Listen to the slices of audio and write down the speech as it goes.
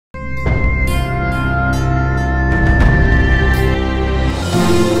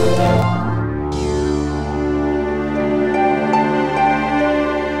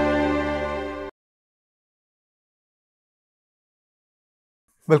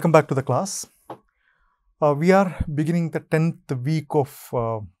Welcome back to the class. We are beginning the 10th week of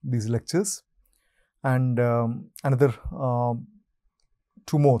these lectures, and another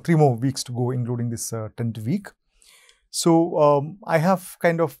 3 more weeks to go, including this 10th week. So I have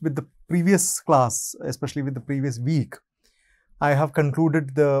kind of, with the previous class, especially with the previous week, I have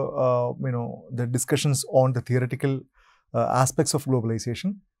concluded the discussions on the theoretical aspects of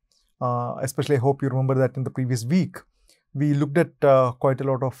globalization. Especially, I hope you remember that in the previous week, we looked at quite a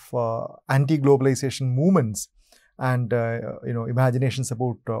lot of anti-globalization movements and imaginations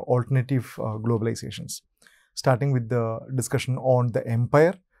about alternative globalizations, starting with the discussion on the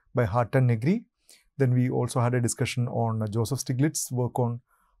empire by Hart and Negri. Then we also had a discussion on Joseph Stiglitz's work on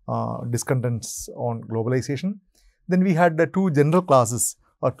discontents on globalization. Then we had the two general classes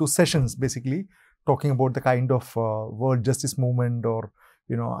or two sessions, basically talking about the kind of world justice movement or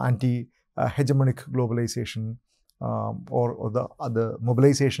anti-hegemonic globalization. Or the other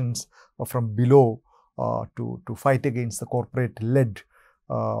mobilizations from below to fight against the corporate-led,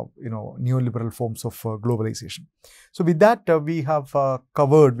 neoliberal forms of globalization. So with that, we have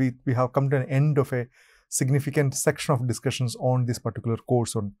covered, we have come to an end of a significant section of discussions on this particular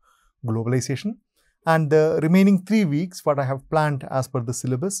course on globalization. And the remaining 3 weeks, what I have planned as per the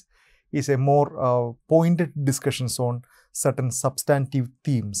syllabus is a more pointed discussions on certain substantive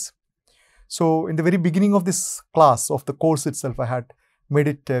themes. So in the very beginning of this class, of the course itself, I had made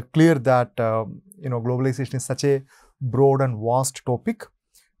it clear that globalization is such a broad and vast topic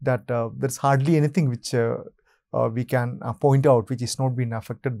that there's hardly anything which we can point out which is not being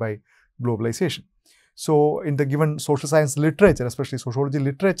affected by globalization. So in the given social science literature, especially sociology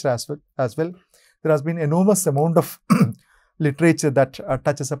literature as well, there has been enormous amount of literature that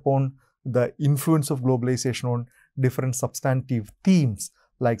touches upon the influence of globalization on different substantive themes,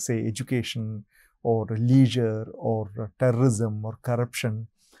 like say education or leisure or terrorism or corruption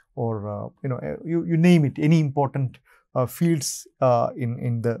or you name it, any important fields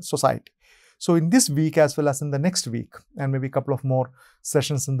in the society. So in this week as well as in the next week, and maybe a couple of more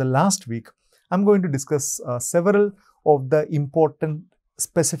sessions in the last week, I'm going to discuss several of the important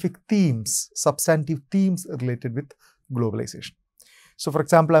specific themes, substantive themes related with globalization. So for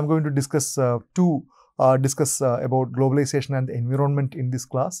example, I'm going to discuss about globalization and the environment in this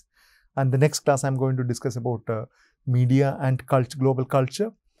class. And the next class, I'm going to discuss about media and global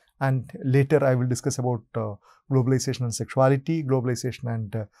culture. And later, I will discuss about globalization and sexuality, globalization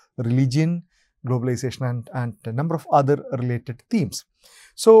and religion, globalization and a number of other related themes.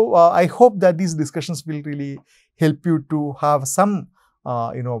 So I hope that these discussions will really help you to have some,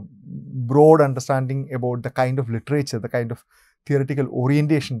 broad understanding about the kind of literature, the kind of theoretical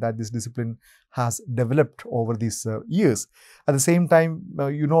orientation that this discipline has developed over these years. At the same time,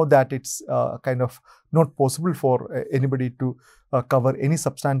 you know that it's kind of not possible for anybody to cover any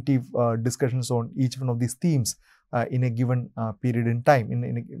substantive discussions on each one of these themes in a given period in time, in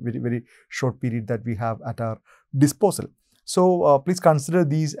a very, very short period that we have at our disposal. So please consider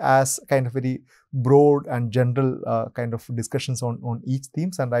these as kind of very broad and general kind of discussions on each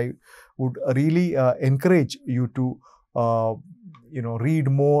themes, and I would really encourage you to read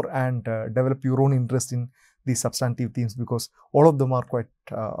more and develop your own interest in these substantive themes, because all of them are quite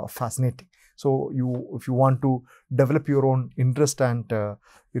fascinating. So if you want to develop your own interest and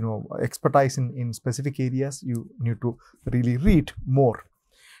expertise in specific areas, you need to really read more.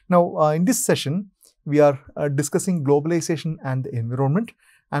 Now in this session, we are discussing globalization and the environment,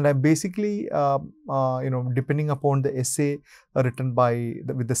 and I'm basically depending upon the essay written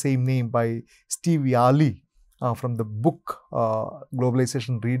with the same name by Steve Yali, from the book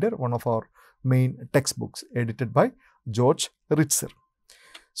Globalization Reader, one of our main textbooks, edited by George Ritzer.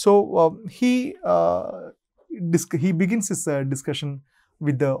 So he begins his discussion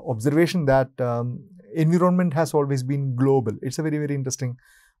with the observation that environment has always been global. It's a very, very interesting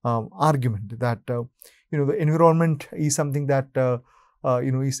argument that the environment is something that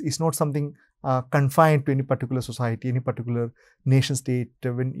is not something confined to any particular society, any particular nation state.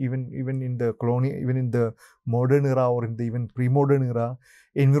 When even in the colonial, even in the modern era or in the even pre-modern era,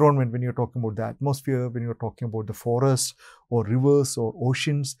 environment, when you're talking about the atmosphere, when you're talking about the forests or rivers or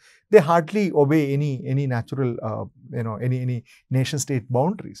oceans, they hardly obey any natural any nation state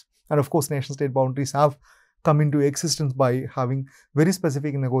boundaries. And of course, nation state boundaries have come into existence by having very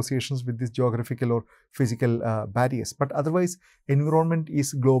specific negotiations with these geographical or physical barriers. But otherwise, environment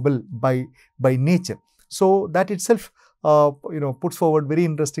is global by nature. So that itself, puts forward very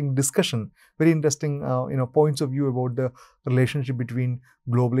interesting discussion, very interesting, points of view about the relationship between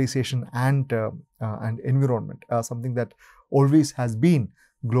globalization and environment, something that always has been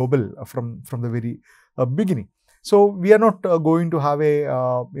global from the very beginning. So we are not going to have a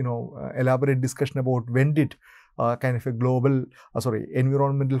elaborate discussion about when did kind of a global,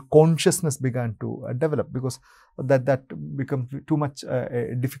 environmental consciousness began to develop, because that becomes too much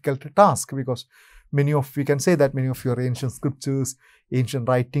a difficult task, because we can say that many of your ancient scriptures, ancient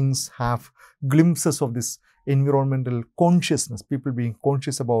writings have glimpses of this environmental consciousness, people being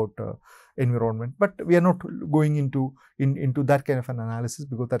conscious about environment. But we are not going into that kind of an analysis,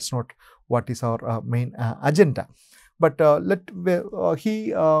 because that's not what is our main agenda. But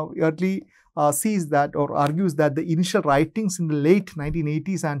he early sees that, or argues that, the initial writings in the late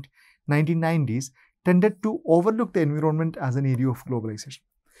 1980s and 1990s tended to overlook the environment as an area of globalization.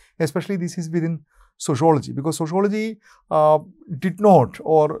 Especially this is within sociology, because sociology did not,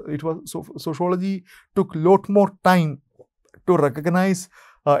 or it was sociology took a lot more time to recognize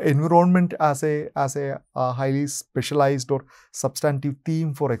environment as a highly specialized or substantive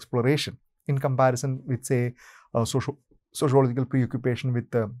theme for exploration, in comparison with, say, sociological preoccupation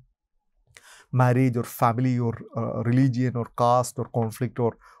with marriage or family or religion or caste or conflict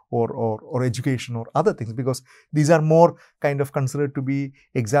or education or other things, because these are more kind of considered to be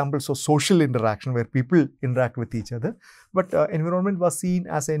examples of social interaction where people interact with each other. But environment was seen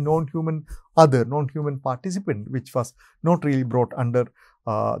as a non-human participant, which was not really brought under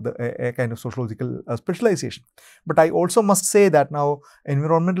a kind of sociological specialization. But I also must say that now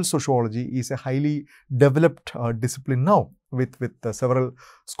environmental sociology is a highly developed discipline now, with several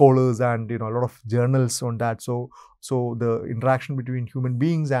scholars and a lot of journals on that. So the interaction between human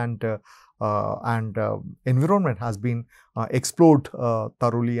beings and environment has been explored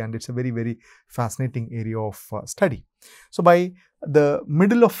thoroughly, and it's a very, very fascinating area of study. So by the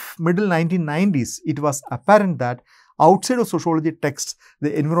middle 1990s, it was apparent that outside of sociology texts,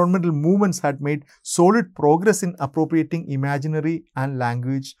 the environmental movements had made solid progress in appropriating imaginary and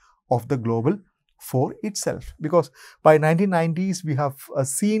language of the global for itself. Because by 1990s, we have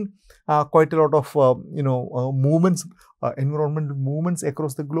seen quite a lot of movements, environmental movements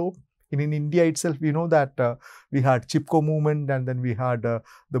across the globe. In India itself, we know that we had Chipko movement, and then we had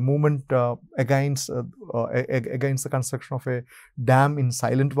the movement against the construction of a dam in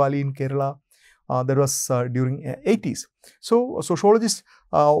Silent Valley in Kerala. That was during 80s. So sociologists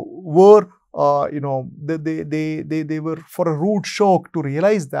were, they were for a rude shock to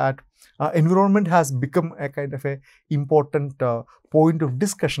realize that environment has become a kind of a important point of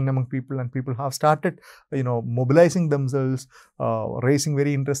discussion among people, and people have started, mobilizing themselves, raising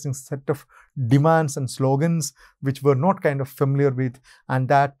very interesting set of demands and slogans which were not kind of familiar with, and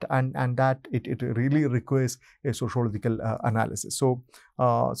that it really requires a sociological analysis. So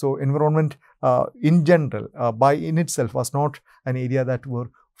environment in general, in itself, was not an area that were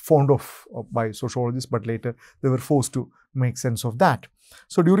fond of by sociologists, but later they were forced to make sense of that.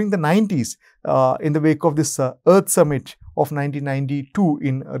 So during the 90s, in the wake of this Earth Summit of 1992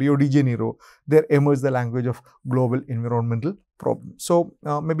 in Rio de Janeiro, there emerged the language of global environmental problems. So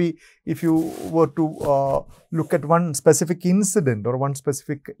maybe if you were to look at one specific incident or one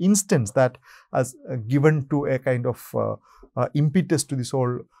specific instance that has given to a kind of impetus to this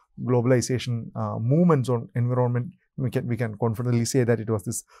whole globalization movements on environment, we can confidently say that it was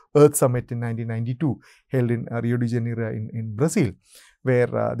this Earth Summit in 1992 held in Rio de Janeiro in Brazil,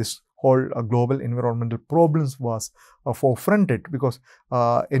 where this whole global environmental problems was forefronted, because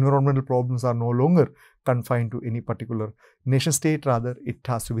environmental problems are no longer confined to any particular nation state. Rather, it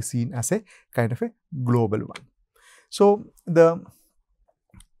has to be seen as a kind of a global one. So the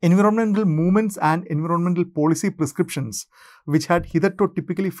environmental movements and environmental policy prescriptions, which had hitherto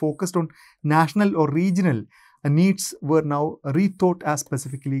typically focused on national or regional needs, were now rethought as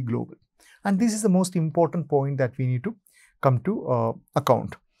specifically global. And this is the most important point that we need to come to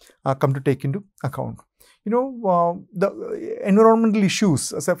take into account. The environmental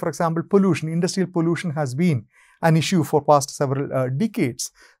issues, say for example, pollution, industrial pollution has been an issue for past several decades.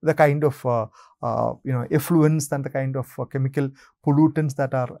 The kind of effluents and the kind of chemical pollutants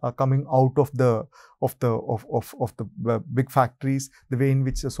that are coming out of the big factories, the way in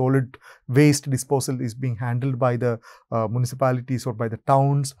which solid waste disposal is being handled by the municipalities or by the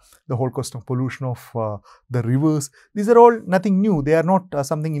towns, the whole cost of pollution of the rivers. These are all nothing new. They are not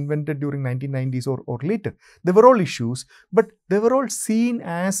something invented during 1990s or later. They were all issues, but they were all seen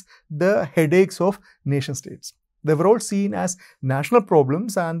as the headaches of nation states. They were all seen as national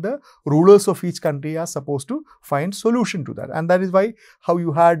problems, and the rulers of each country are supposed to find solution to that. And that is why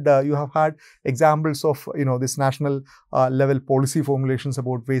you have had examples of this national level policy formulations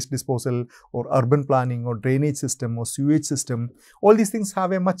about waste disposal or urban planning or drainage system or sewage system. All these things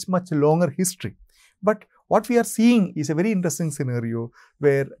have a much longer history. But what we are seeing is a very interesting scenario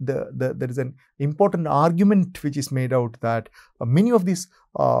where there is an important argument which is made out that many of these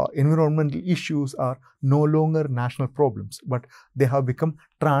environmental issues are no longer national problems, but they have become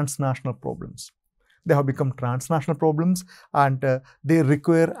transnational problems. They have become transnational problems, and they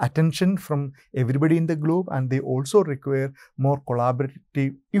require attention from everybody in the globe, and they also require more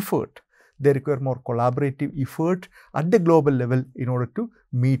collaborative effort. They require more collaborative effort at the global level in order to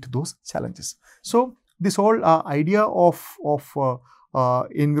meet those challenges. So this whole idea of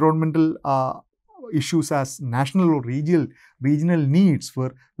environmental issues as national or regional needs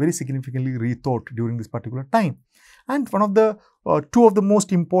were very significantly rethought during this particular time. And one of the two of the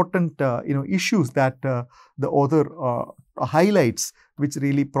most important issues that the author highlights, which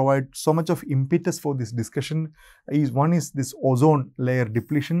really provide so much of impetus for this discussion, is one is this ozone layer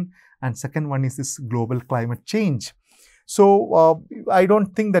depletion, and second one is this global climate change. So I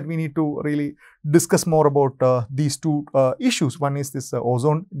don't think that we need to really discuss more about these two issues. One is this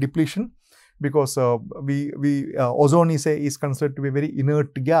ozone depletion, because ozone is considered to be a very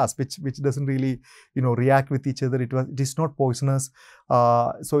inert gas, which doesn't really react with each other. It is not poisonous,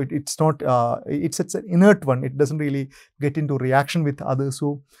 so it's not it's an inert one. It doesn't really get into reaction with others.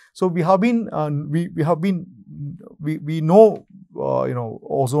 So we know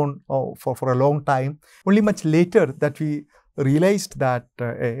ozone for a long time. Only much later that we realized that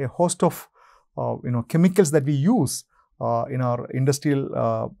a host of chemicals that we use in our industrial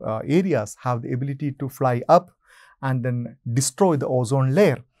areas have the ability to fly up and then destroy the ozone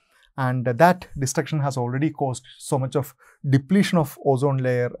layer, and that destruction has already caused so much of depletion of ozone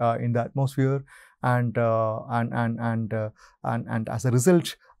layer in the atmosphere, and as a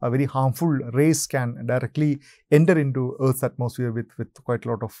result, a very harmful rays can directly enter into Earth's atmosphere with quite a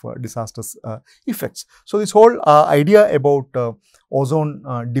lot of disastrous effects. So this whole idea about ozone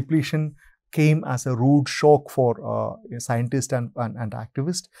depletion came as a rude shock for scientists and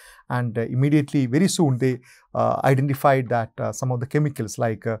activists, and immediately, very soon, they identified that some of the chemicals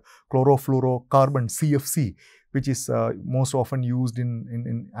like chlorofluorocarbon (CFC), which is most often used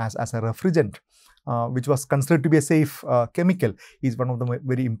as a refrigerant, which was considered to be a safe chemical, is one of the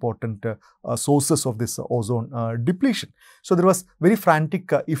very important sources of this ozone depletion. So there was very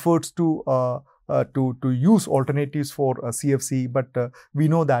frantic efforts to use alternatives for CFC, but we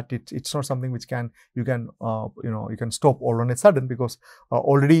know that it's not something which you can stop all on a sudden, because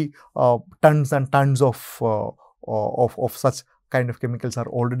already tons and tons of such kind of chemicals are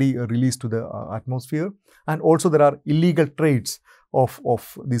already released to the atmosphere, and also there are illegal trades of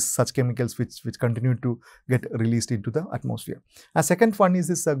these such chemicals which continue to get released into the atmosphere. A second one is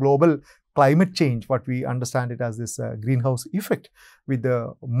this global climate change, what we understand it as this greenhouse effect, with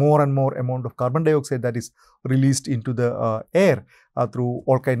the more and more amount of carbon dioxide that is released into the air through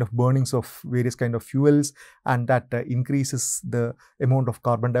all kind of burnings of various kind of fuels, and that increases the amount of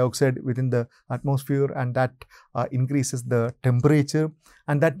carbon dioxide within the atmosphere, and that increases the temperature,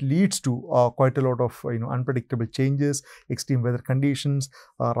 and that leads to quite a lot of unpredictable changes, extreme weather conditions,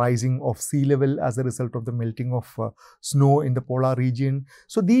 rising of sea level as a result of the melting of snow in the polar region.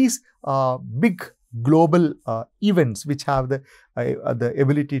 So these big global events which have the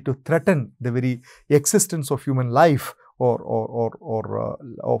ability to threaten the very existence of human life or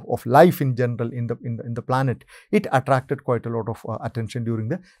of life in general in the planet, it attracted quite a lot of attention during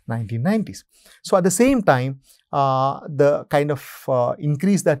the 1990s. So at the same time, the kind of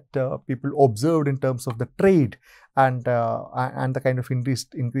increase that people observed in terms of the trade and the kind of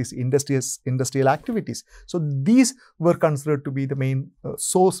increased industrial activities. So these were considered to be the main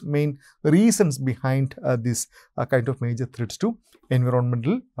main reasons behind this kind of major threats to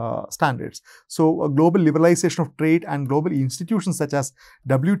environmental standards. So global liberalization of trade and global institutions such as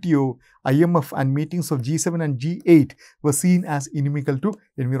WTO, IMF, and meetings of G7 and G8 were seen as inimical to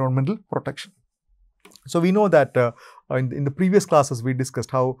environmental protection. So we know that in the previous classes we discussed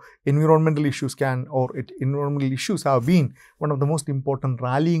how environmental issues environmental issues have been one of the most important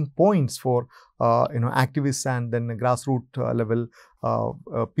rallying points for activists and then grassroots level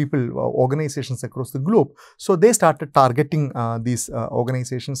people, organizations across the globe. So they started targeting these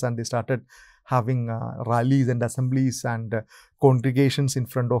organizations, and they started having rallies and assemblies and congregations in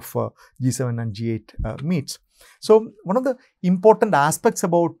front of G7 and G8 meets. So one of the important aspects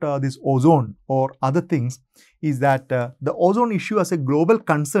about this ozone or other things is that the ozone issue as a global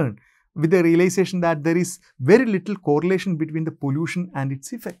concern, with the realization that there is very little correlation between the pollution and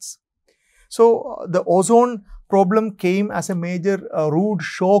its effects. So the ozone problem came as a major rude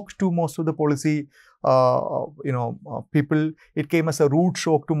shock to most of the policy people. It came as a rude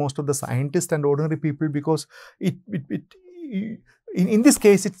shock to most of the scientists and ordinary people, because in this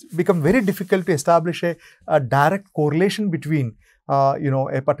case, it's become very difficult to establish a direct correlation between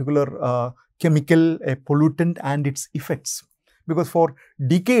a particular chemical, a pollutant and its effects. Because for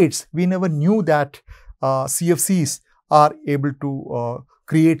decades, we never knew that CFCs are able to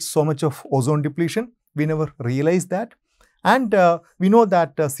create so much of ozone depletion. We never realized that. And we know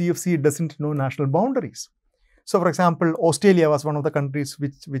that CFC doesn't know national boundaries. So, for example, Australia was one of the countries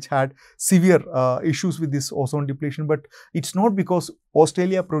which had severe issues with this ozone depletion, but it's not because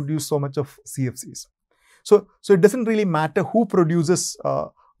Australia produced so much of CFCs. So it doesn't really matter who produces,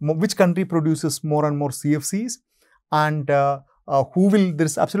 which country produces more and more CFCs, and there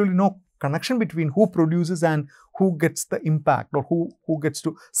is absolutely no connection between who produces and who gets the impact, or who gets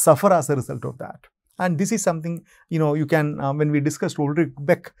to suffer as a result of that. And this is something, you can, when we discussed Ulrich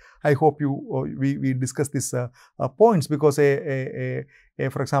Beck, I hope we discussed these points, because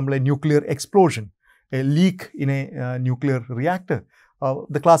for example, a nuclear explosion, a leak in a nuclear reactor,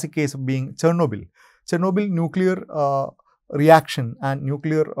 the classic case of being Chernobyl nuclear reaction and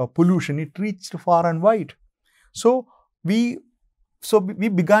nuclear pollution, it reached far and wide. So we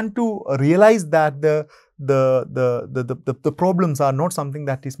began to realize that the problems are not something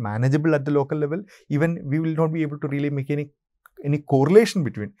that is manageable at the local level. Even we will not be able to really make any correlation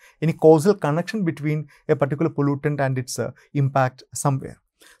between, any causal connection between a particular pollutant and its impact somewhere.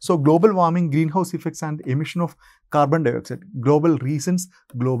 So global warming, greenhouse effects and emission of carbon dioxide, global reasons,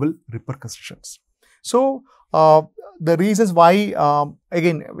 global repercussions. So the reasons why,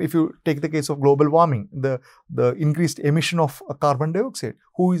 again, if you take the case of global warming, the increased emission of carbon dioxide,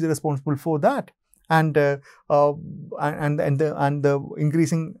 who is responsible for that? And the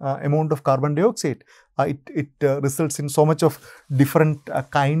increasing amount of carbon dioxide, it results in so much of different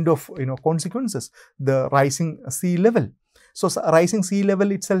kind of consequences. The rising sea level. So rising sea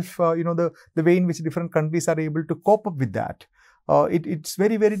level itself, the way in which different countries are able to cope up with that. It's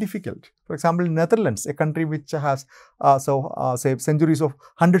very, very difficult. For example, Netherlands, a country which has say centuries of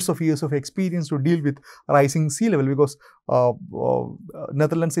hundreds of years of experience to deal with rising sea level, because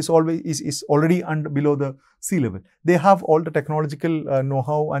Netherlands is already below the sea level. They have all the technological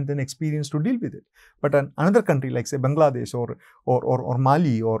know-how and then experience to deal with it. But another country like say Bangladesh or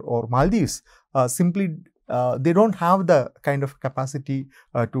Mali or Maldives, simply they don't have the kind of capacity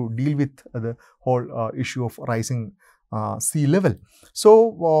to deal with the whole issue of rising sea level.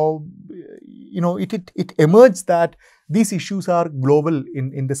 So, it emerged that these issues are global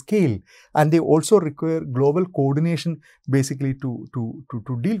in the scale, and they also require global coordination basically to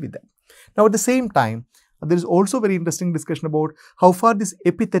deal with them. Now, at the same time, there is also very interesting discussion about how far this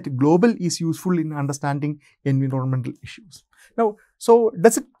epithet global is useful in understanding environmental issues. Now, so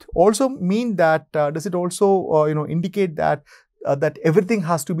does it also mean that, does it also indicate that that everything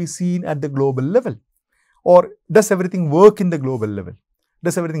has to be seen at the global level? Or does everything work in the global level?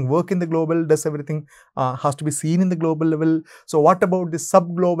 Does everything work in the global? Does everything has to be seen in the global level? So what about the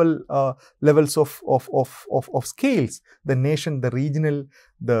sub-global levels of scales? The nation, the regional,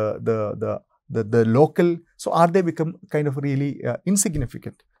 the local. So are they become kind of really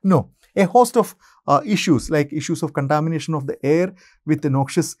insignificant? No. A host of issues, like issues of contamination of the air with the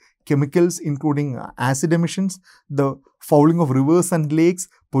noxious chemicals, including acid emissions, the fouling of rivers and lakes,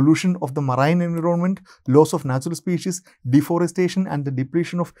 pollution of the marine environment, loss of natural species, deforestation and the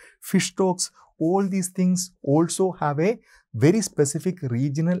depletion of fish stocks, all these things also have a very specific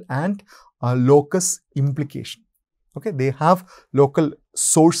regional and locus implication. Okay, they have local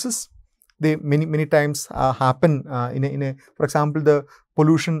sources. They many times happen for example, the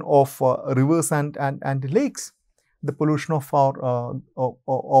pollution of rivers and lakes, the pollution of our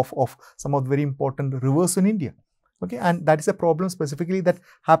of some of the very important rivers in India. Okay, and that is a problem specifically that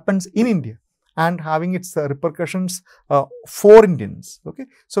happens in India and having its repercussions for Indians. Okay,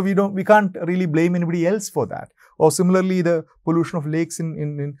 so we can't really blame anybody else for that. Or similarly, the pollution of lakes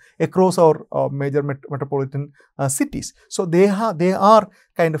in across our major metropolitan cities. So they are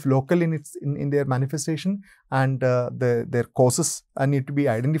kind of local in their manifestation, and their causes need to be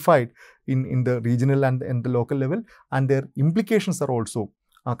identified in the regional and the local level, and their implications are also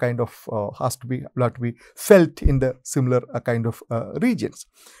kind of have to be felt in the similar kind of regions.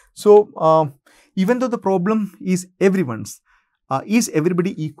 So even though the problem is everyone's, is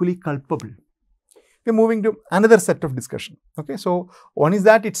everybody equally culpable? We're moving to another set of discussion. Okay, so one is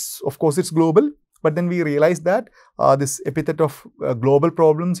that of course it's global, but then we realize that this epithet of global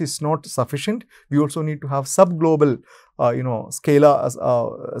problems is not sufficient. We also need to have sub-global,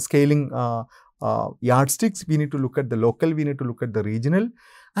 scaling yardsticks. We need to look at the local, we need to look at the regional,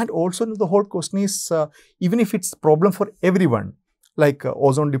 and also the whole question is even if it's problem for everyone, like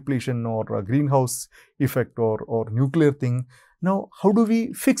ozone depletion or greenhouse effect or nuclear thing. Now, how do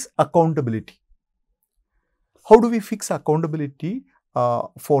we fix accountability? How do we fix accountability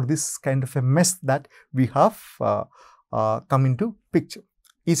for this kind of a mess that we have come into picture?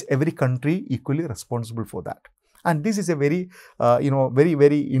 Is every country equally responsible for that? And this is a very,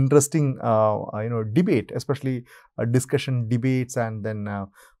 very interesting, debate, especially discussion, debates, and then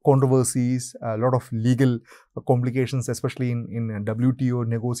controversies, a lot of legal complications, especially in WTO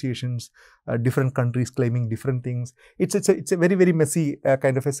negotiations, different countries claiming different things. It's a very, very messy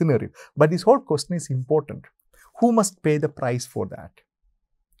kind of a scenario. But this whole question is important. Who must pay the price for that?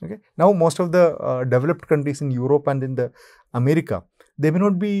 Okay. Now, most of the developed countries in Europe and in the America, they may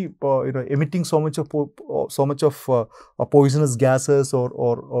not be emitting so much of poisonous gases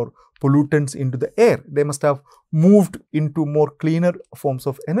or pollutants into the air. They must have moved into more cleaner forms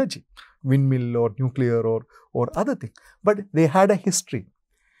of energy, windmill or nuclear or other thing. But they had a history.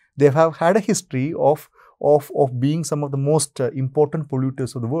 They have had a history of being some of the most important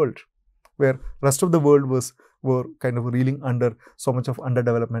polluters of the world, where rest of the world were kind of reeling under so much of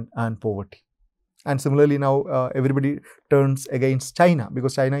underdevelopment and poverty. And similarly, now everybody turns against China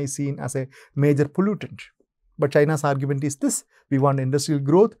because China is seen as a major pollutant. But China's argument is this: we want industrial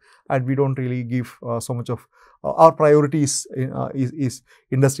growth, and we don't really give so much of our priorities is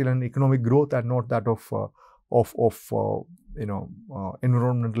industrial and economic growth, and not that of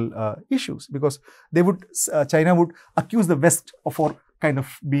environmental issues. Because they would China would accuse the West for kind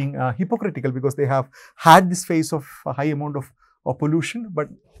of being hypocritical, because they have had this phase of a high amount of pollution, but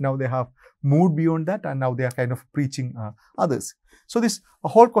now they have moved beyond that, and now they are kind of preaching others. So this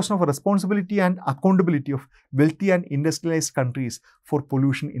whole question of responsibility and accountability of wealthy and industrialized countries for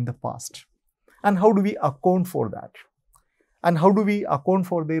pollution in the past, and how do we account for that, and how do we account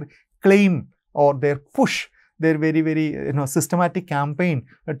for their claim or their push, their very, very systematic campaign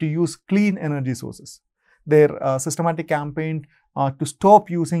to use clean energy sources, their systematic campaign to stop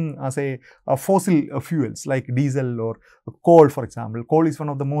using, say, fossil fuels like diesel or coal, for example. Coal is one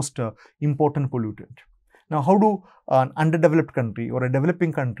of the most important pollutant. Now, how do an underdeveloped country or a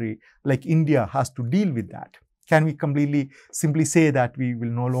developing country like India has to deal with that? Can we completely simply say that we will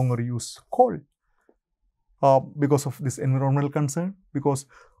no longer use coal because of this environmental concern? Because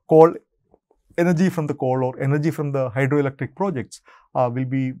energy from the coal or energy from the hydroelectric projects will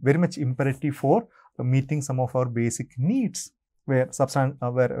be very much imperative for meeting some of our basic needs, where a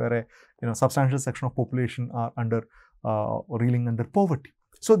substantial section of population are reeling under poverty.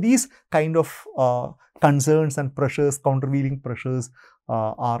 So these kind of concerns and pressures, countervailing pressures,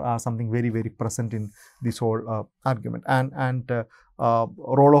 are something very, very present in this whole argument. And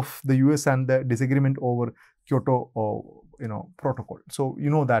role of the US and the disagreement over Kyoto protocol. So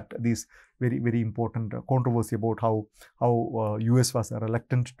that these very, very important controversy about how US was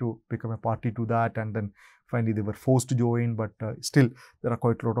reluctant to become a party to that, and then finally they were forced to join, but still there are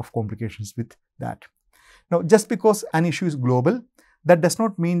quite a lot of complications with that. Now, just because an issue is global, that does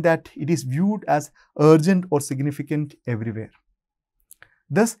not mean that it is viewed as urgent or significant everywhere.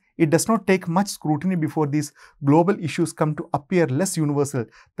 Thus, it does not take much scrutiny before these global issues come to appear less universal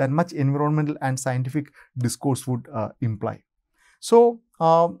than much environmental and scientific discourse would imply. So,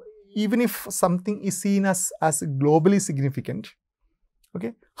 even if something is seen as globally significant,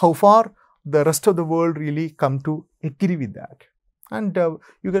 okay, how far the rest of the world really come to agree with that? And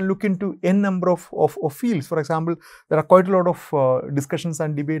you can look into n number of fields. For example, there are quite a lot of discussions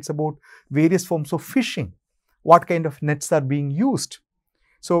and debates about various forms of fishing, what kind of nets are being used.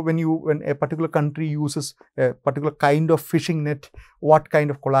 So when a particular country uses a particular kind of fishing net, what kind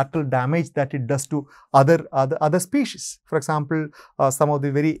of collateral damage that it does to other species. For example, some of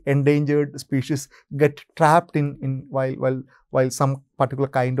the very endangered species get trapped in while some particular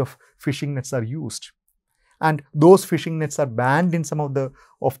kind of fishing nets are used, and those fishing nets are banned in some of the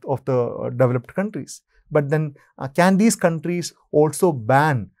developed countries. But then, can these countries also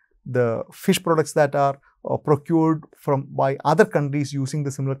ban the fish products that are procured by other countries using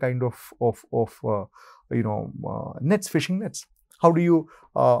the similar kind of nets, fishing nets? How do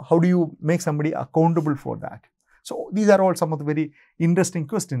you make somebody accountable for that? So these are all some of the very interesting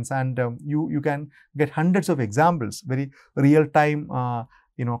questions, and you can get hundreds of examples, very real time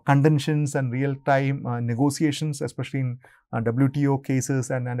contentions and real time negotiations, especially in WTO cases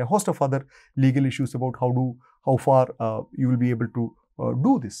and a host of other legal issues about how far you will be able to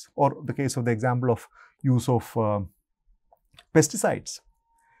do this. Or the case of the example of use of pesticides.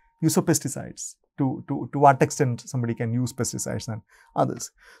 to what extent somebody can use pesticides and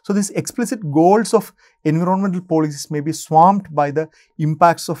others. So these explicit goals of environmental policies may be swamped by the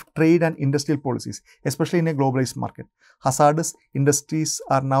impacts of trade and industrial policies, especially in a globalized market. Hazardous industries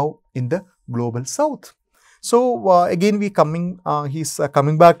are now in the global south. So again, he's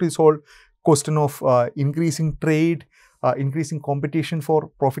coming back to this whole question of increasing trade, increasing competition for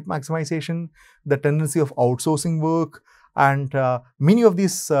profit maximization, the tendency of outsourcing work, and many of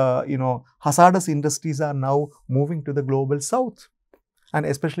these hazardous industries are now moving to the global south, and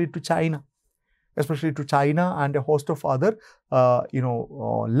especially to China and a host of other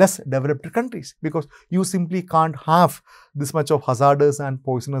less developed countries, because you simply can't have this much of hazardous and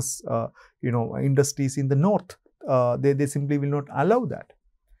poisonous industries in the north. They simply will not allow that.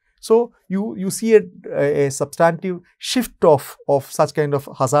 So you see a substantive shift of such kind of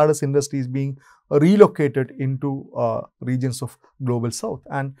hazardous industries being relocated into regions of global south.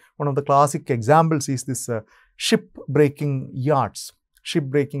 And one of the classic examples is this ship-breaking yards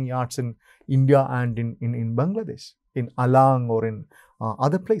in India and in Bangladesh, in Alang or in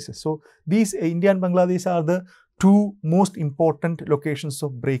other places. So these India and Bangladesh are the two most important locations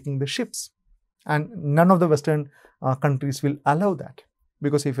of breaking the ships, and none of the Western countries will allow that,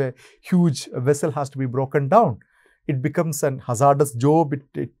 because if a huge vessel has to be broken down, it becomes an hazardous job.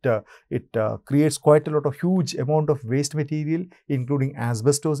 It creates quite a lot of huge amount of waste material, including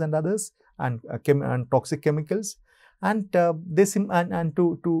asbestos and others, and toxic chemicals. And to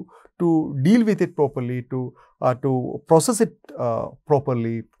deal with it properly, to process it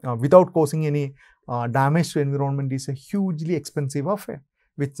properly without causing any damage to environment is a hugely expensive affair,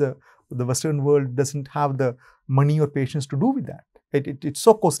 which the Western world doesn't have the money or patience to do with that. It's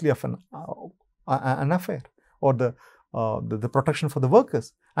so costly of an affair, or the protection for the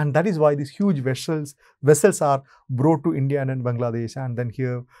workers, and that is why these huge vessels are brought to India and Bangladesh, and then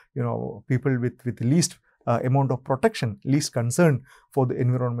here people with least amount of protection, least concern for the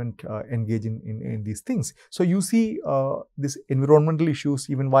environment engage in these things. So you see these environmental issues,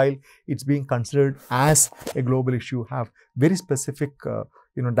 even while it's being considered as a global issue, have very specific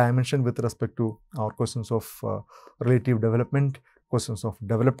dimension with respect to our questions of relative development, questions of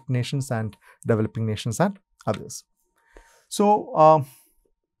developed nations and developing nations and others. So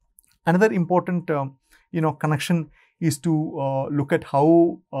another important connection is to look at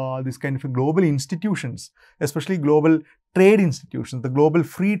how this kind of global institutions, especially global trade institutions, the global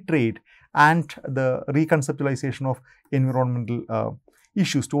free trade and the reconceptualization of environmental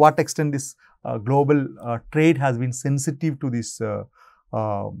issues, to what extent this global trade has been sensitive to these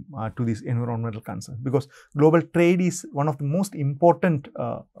environmental concerns, because global trade is one of the most important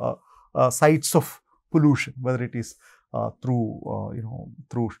sites of pollution, whether it is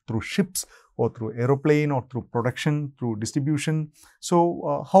through ships or through aeroplane or through production, through distribution.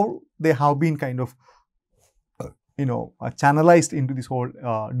 So how they have been kind of channelized into this whole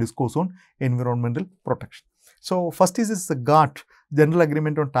discourse on environmental protection. So first is this GATT, General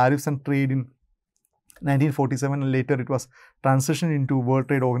Agreement on Tariffs and Trade, in 1947, and later it was transitioned into World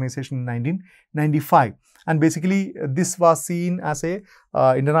Trade Organization in 1995. And basically this was seen as a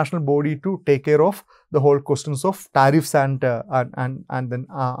international body to take care of the whole questions of tariffs and then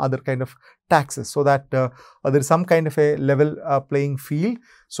other kind of taxes, so that there is some kind of a level playing field,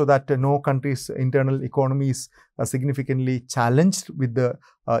 so that no country's internal economy is significantly challenged with the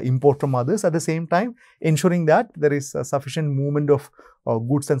import from others, at the same time ensuring that there is sufficient movement of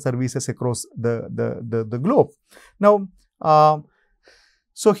goods and services across the globe. Now,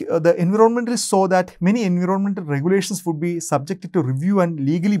 the environmentalists saw that many environmental regulations would be subjected to review and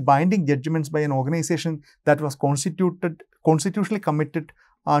legally binding judgments by an organization that was constitutionally committed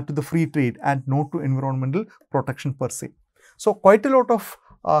to the free trade and not to environmental protection per se. So quite a lot of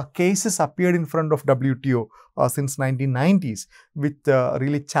cases appeared in front of WTO since 1990s, which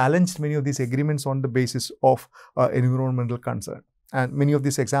really challenged many of these agreements on the basis of environmental concern. And many of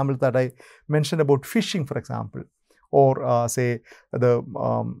these examples that I mentioned about fishing, for example, or say the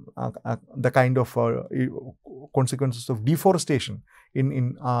kind of consequences of deforestation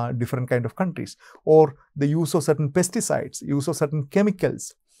in different kind of countries, or the use of certain pesticides, use of certain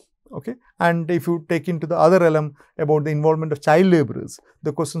chemicals. Okay, and if you take into the other realm about the involvement of child laborers,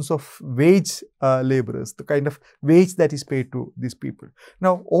 the questions of wage laborers, the kind of wage that is paid to these people.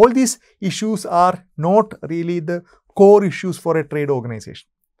 Now, all these issues are not really the core issues for a trade organization.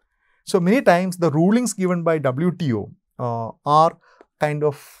 So many times the rulings given by WTO are kind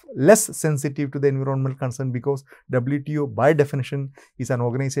of less sensitive to the environmental concern, because WTO by definition is an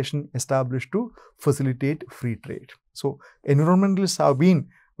organization established to facilitate free trade. So environmentalists have been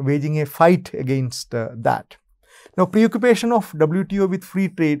waging a fight against that. Now, preoccupation of WTO with free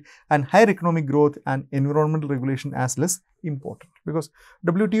trade and higher economic growth and environmental regulation as less important, because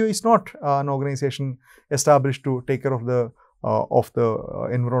WTO is not an organization established to take care of the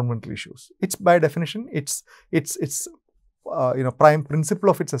environmental issues. It's by definition, its prime principle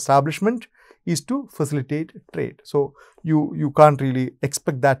of its establishment is to facilitate trade. So you can't really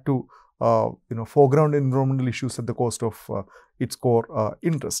expect that to foreground environmental issues at the cost of its core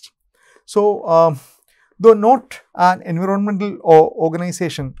interest. So though not an environmental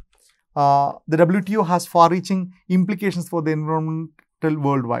organization, the WTO has far-reaching implications for the environmental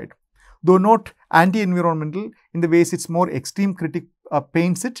worldwide. Though not anti-environmental in the ways its more extreme critic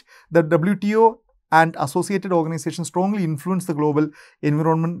paints it, the WTO and associated organizations strongly influence the global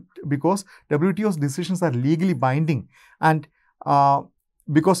environment because WTO's decisions are legally binding, and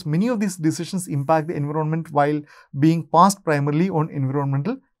because many of these decisions impact the environment while being passed primarily on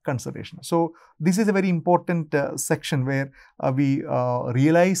environmental consideration. So this is a very important section where we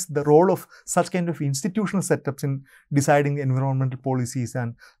realize the role of such kind of institutional setups in deciding the environmental policies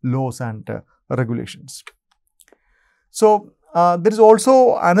and laws and regulations. So there is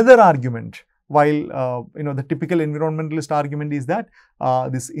also another argument. While the typical environmentalist argument is that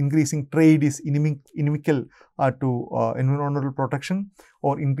this increasing trade is inimical to environmental protection,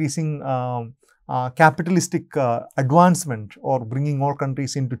 or increasing capitalistic advancement or bringing all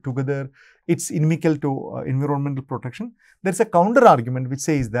countries into together, it's inimical to environmental protection. There is a counter argument which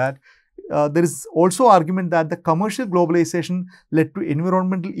says that there is also argument that the commercial globalization led to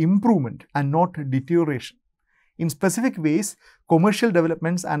environmental improvement and not deterioration. In specific ways, commercial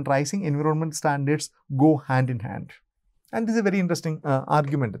developments and rising environmental standards go hand in hand. And this is a very interesting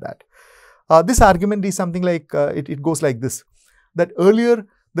argument that. This argument is something like, it goes like this, that earlier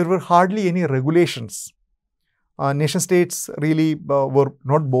there were hardly any regulations. Nation states really were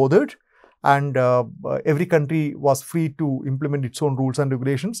not bothered, and every country was free to implement its own rules and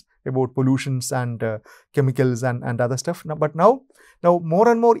regulations about pollutions and chemicals and other stuff. But now more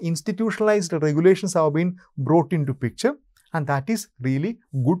and more institutionalized regulations have been brought into picture, and that is really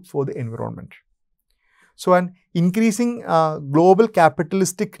good for the environment. So an increasing global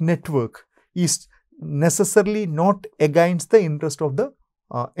capitalistic network is necessarily not against the interest of the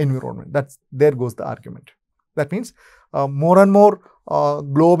environment. There goes the argument. That means more and more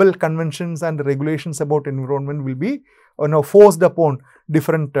global conventions and regulations about environment will be forced upon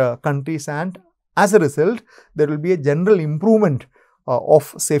different countries, and as a result, there will be a general improvement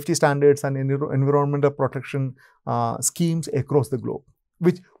of safety standards and environmental protection schemes across the globe,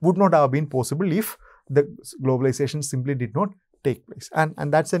 which would not have been possible if the globalization simply did not take place.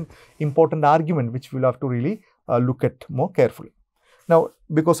 And that's an important argument which we'll have to really look at more carefully. Now,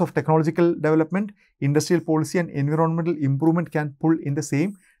 because of technological development, industrial policy and environmental improvement can pull in the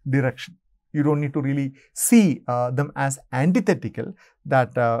same direction. You don't need to really see them as antithetical,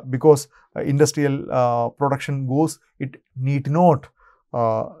 that because industrial production goes, it need not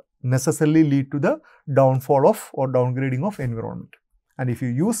necessarily lead to the downfall of or downgrading of environment. And if you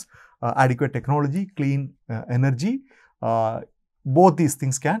use adequate technology, clean energy, both these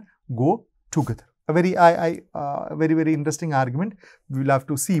things can go together. A very, very interesting argument. We will have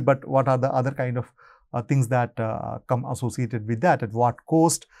to see, but what are the other kind of things that come associated with that, at what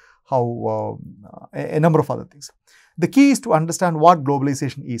cost, how, a number of other things. The key is to understand what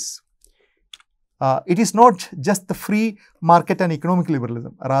globalization is. It is not just the free market and economic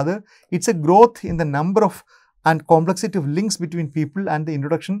liberalism. Rather, it's a growth in the number of and complexity of links between people and the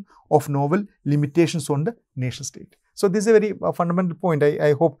introduction of novel limitations on the nation state. So this is a very fundamental point.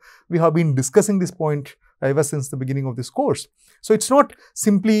 I hope we have been discussing this point ever since the beginning of this course. So it's not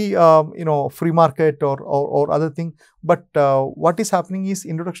simply free market or other thing, but what is happening is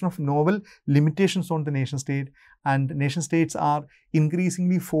introduction of novel limitations on the nation state, and nation states are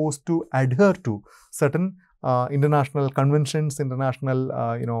increasingly forced to adhere to certain international conventions,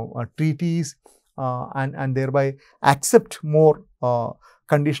 international treaties, and thereby accept more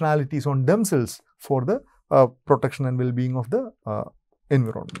conditionalities on themselves for the protection and well-being of the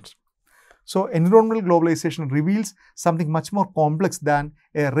environment. So environmental globalization reveals something much more complex than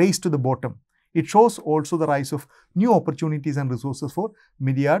a race to the bottom. It shows also the rise of new opportunities and resources for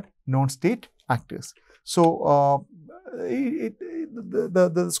myriad non-state actors. So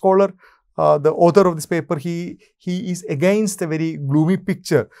the scholar, the author of this paper, he is against a very gloomy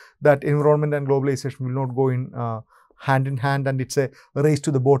picture that environment and globalization will not go in hand in hand, and it's a race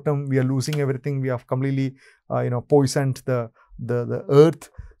to the bottom. We are losing everything. We have completely poisoned the earth.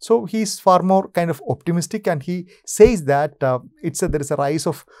 So he's far more kind of optimistic, and he says that there is a rise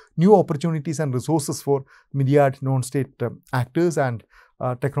of new opportunities and resources for myriad non-state actors, and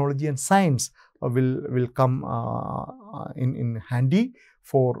technology and science will come in handy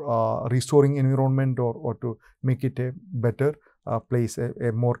for restoring environment or to make it a better place,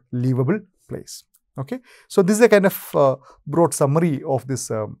 a more livable place. Okay, so this is a kind of broad summary of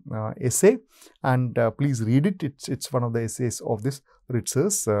this essay, and please read it. It's one of the essays of this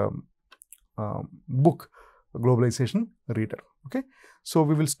Ritzer's book, Globalization Reader. Okay, so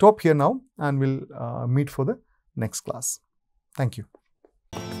we will stop here now and we'll meet for the next class. Thank you.